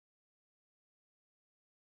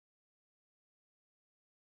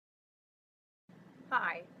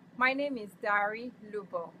Hi, my name is Dari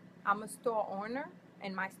Lubo. I'm a store owner,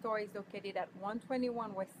 and my store is located at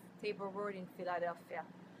 121 West Table Road in Philadelphia.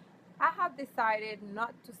 I have decided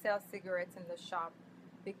not to sell cigarettes in the shop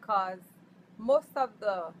because most of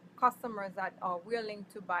the customers that are willing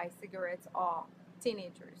to buy cigarettes are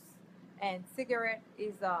teenagers. And cigarette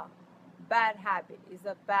is a bad habit, is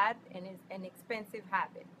a bad and is an expensive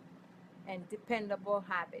habit and dependable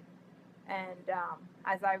habit. And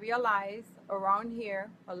as I realize around here,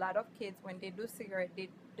 a lot of kids, when they do cigarette,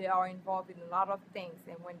 they are involved in a lot of things.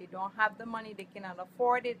 And when they don't have the money, they cannot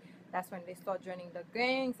afford it. That's when they start joining the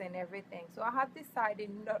gangs and everything. So I have decided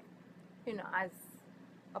not, as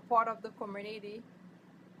a part of the community,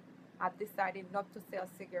 I've decided not to sell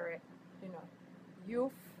cigarette. You know,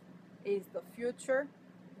 youth is the future.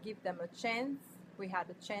 Give them a chance. We had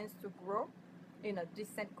a chance to grow in a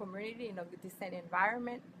decent community, in a decent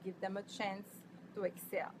environment. Give them a chance to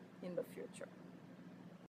excel in the future.